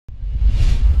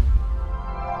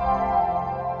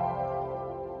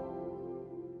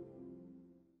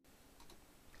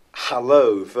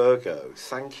Hello Virgo,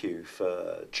 thank you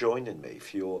for joining me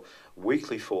for your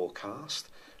weekly forecast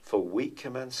for week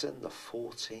commencing the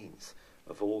 14th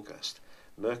of August.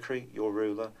 Mercury, your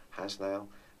ruler, has now,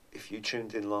 if you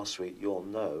tuned in last week, you'll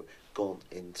know, gone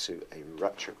into a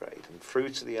retrograde. And through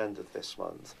to the end of this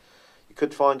month, you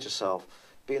could find yourself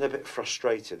being a bit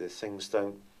frustrated if things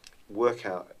don't work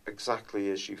out exactly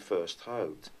as you first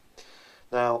hoped.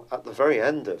 Now, at the very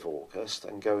end of August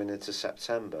and going into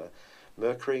September,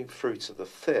 Mercury through to the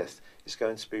 5th is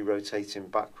going to be rotating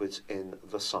backwards in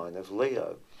the sign of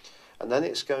Leo. And then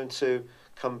it's going to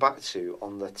come back to you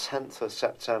on the 10th of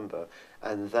September,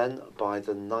 and then by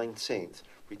the 19th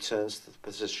returns to the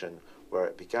position where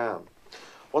it began.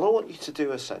 What I want you to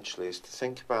do essentially is to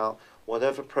think about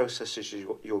whatever processes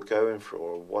you're going through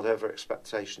or whatever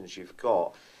expectations you've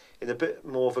got in a bit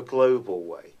more of a global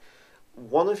way.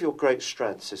 One of your great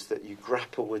strengths is that you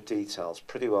grapple with details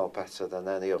pretty well better than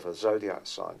any other zodiac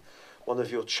sign. One of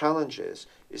your challenges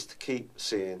is to keep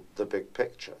seeing the big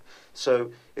picture.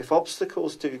 So if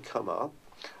obstacles do come up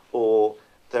or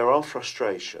there are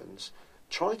frustrations,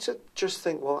 try to just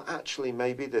think, well, actually,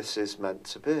 maybe this is meant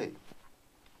to be.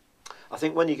 I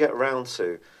think when you get around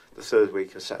to the third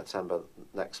week of September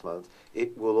next month,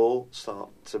 it will all start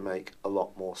to make a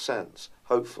lot more sense,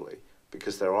 hopefully,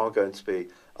 because there are going to be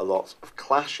a lot of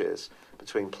clashes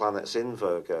between planets in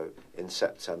Virgo in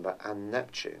September and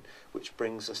Neptune, which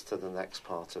brings us to the next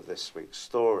part of this week's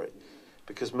story.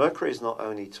 Because Mercury is not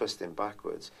only twisting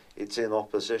backwards, it's in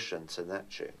opposition to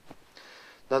Neptune.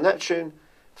 Now, Neptune,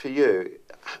 for you,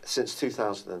 since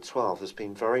 2012, has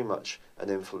been very much an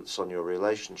influence on your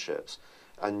relationships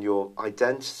and your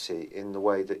identity in the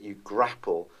way that you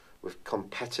grapple with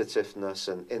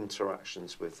competitiveness and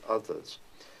interactions with others.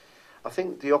 I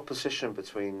think the opposition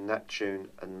between Neptune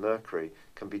and Mercury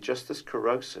can be just as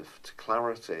corrosive to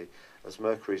clarity as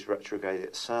Mercury's retrograde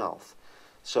itself.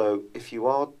 So if you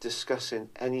are discussing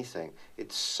anything,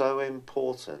 it's so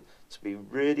important to be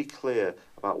really clear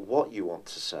about what you want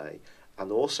to say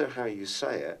and also how you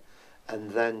say it,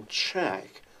 and then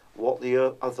check what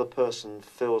the other person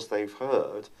feels they've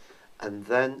heard, and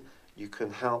then you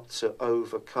can help to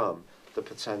overcome the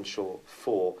potential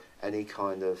for any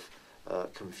kind of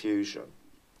confusion.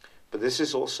 But this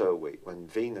is also a week when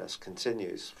Venus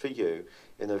continues for you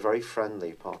in a very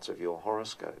friendly part of your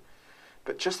horoscope.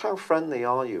 But just how friendly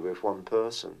are you with one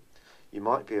person? You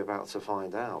might be about to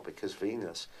find out, because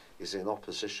Venus is in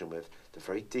opposition with the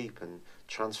very deep and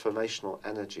transformational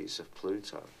energies of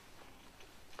Pluto.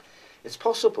 It's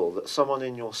possible that someone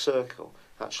in your circle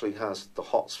actually has the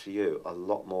hots for you a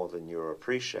lot more than you're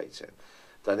appreciating.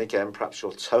 Then again, perhaps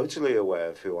you're totally aware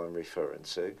of who I'm referring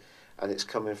to, and it's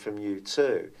coming from you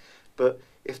too. But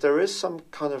if there is some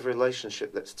kind of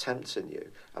relationship that's tempting you,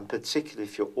 and particularly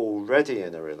if you're already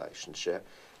in a relationship,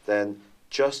 then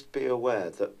just be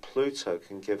aware that Pluto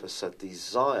can give us a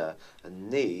desire, a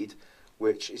need,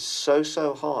 which is so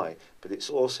high, but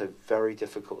it's also very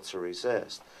difficult to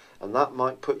resist. And that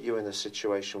might put you in a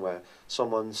situation where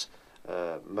someone's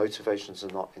motivations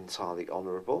are not entirely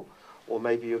honourable, or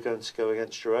maybe you're going to go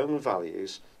against your own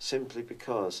values simply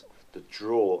because the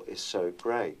draw is so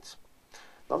great.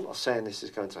 Now, I'm not saying this is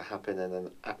going to happen in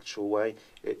an actual way.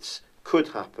 It could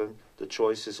happen. The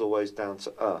choice is always down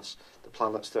to us. The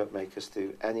planets don't make us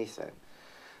do anything.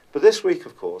 But this week,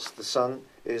 of course, the Sun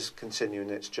is continuing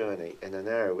its journey in an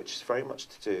area which is very much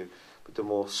to do with the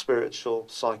more spiritual,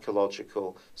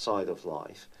 psychological side of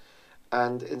life.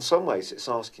 And in some ways, it's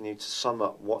asking you to sum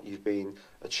up what you've been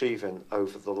achieving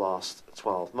over the last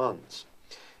 12 months.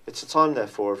 It's a time,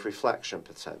 therefore, of reflection,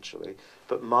 potentially,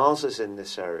 but Mars is in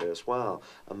this area as well.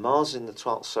 And Mars in the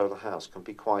 12th solar house can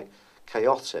be quite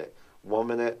chaotic. 1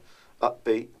 minute,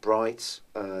 upbeat, bright,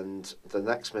 and the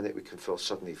next minute we can feel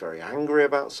suddenly very angry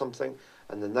about something,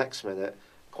 and the next minute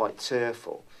quite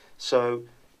tearful. So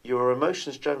your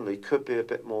emotions generally could be a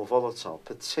bit more volatile,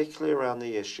 particularly around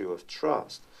the issue of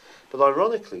trust. But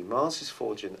ironically, Mars is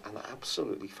forging an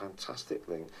absolutely fantastic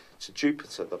link to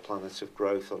Jupiter, the planet of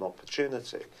growth and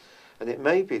opportunity. And it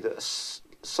may be that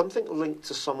something linked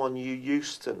to someone you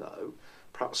used to know,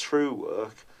 perhaps through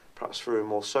work, perhaps through a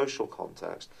more social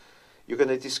context, you're going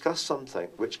to discuss something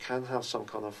which can have some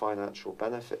kind of financial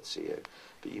benefit to you,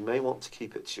 but you may want to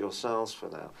keep it to yourselves for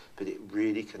now, but it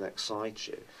really can excite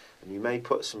you. And you may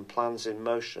put some plans in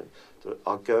motion that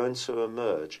are going to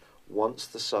emerge once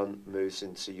the Sun moves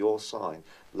into your sign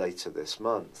later this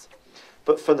month.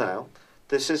 But for now,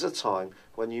 this is a time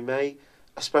when you may,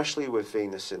 especially with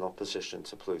Venus in opposition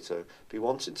to Pluto, be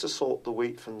wanting to sort the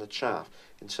wheat from the chaff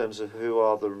in terms of who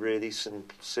are the really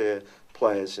sincere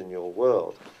players in your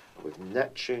world. With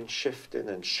Neptune shifting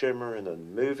and shimmering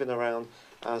and moving around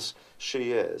as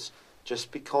she is,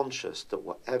 just be conscious that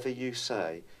whatever you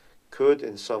say could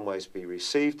in some ways be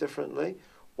received differently,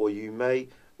 or you may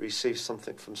receive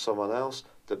something from someone else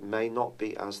that may not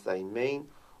be as they mean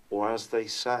or as they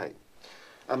say.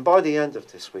 And by the end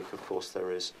of this week, of course,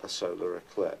 there is a solar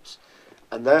eclipse.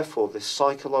 And therefore, this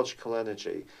psychological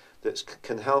energy that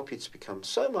can help you to become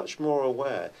so much more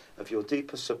aware of your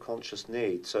deeper subconscious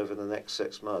needs over the next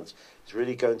 6 months is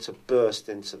really going to burst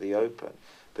into the open.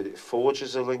 But it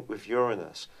forges a link with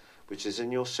Uranus, which is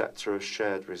in your sector of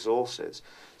shared resources.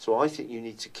 So I think you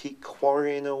need to keep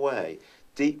quarrying away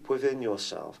deep within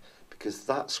yourself, because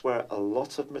that's where a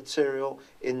lot of material,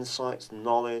 insights,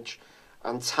 knowledge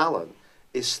and talent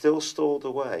is still stored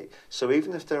away. So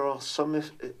even if there are some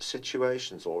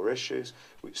situations or issues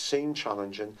which seem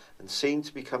challenging and seem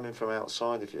to be coming from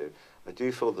outside of you, I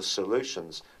do feel the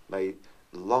solutions may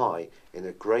lie in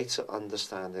a greater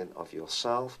understanding of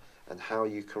yourself and how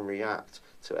you can react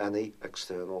to any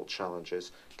external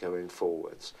challenges going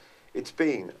forwards. It's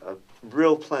been a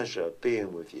real pleasure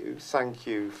being with you. Thank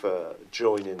you for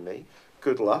joining me.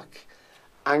 Good luck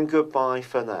and goodbye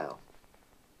for now.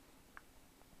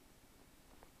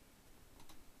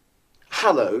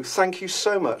 Hello, thank you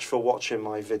so much for watching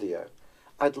my video.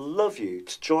 I'd love you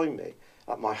to join me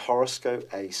at my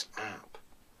Horoscope Ace app.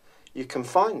 You can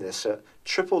find this at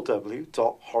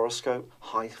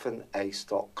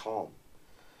www.horoscope-ace.com.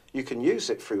 You can use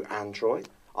it through Android,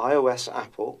 iOS,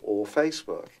 Apple or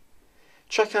Facebook.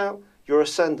 Check out your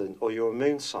ascendant or your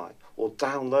moon sign, or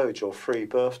download your free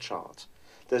birth chart.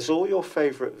 There's all your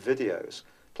favourite videos,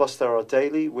 plus there are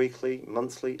daily, weekly,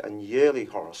 monthly and yearly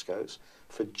horoscopes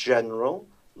for general,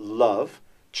 love,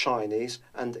 Chinese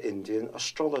and Indian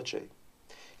astrology.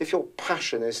 If your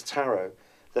passion is tarot,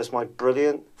 there's my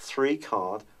brilliant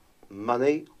 3-card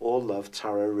money or love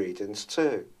tarot readings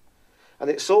too. And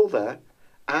it's all there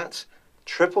at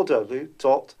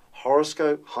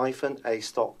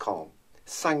www.horoscope-ace.com.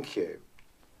 Thank you.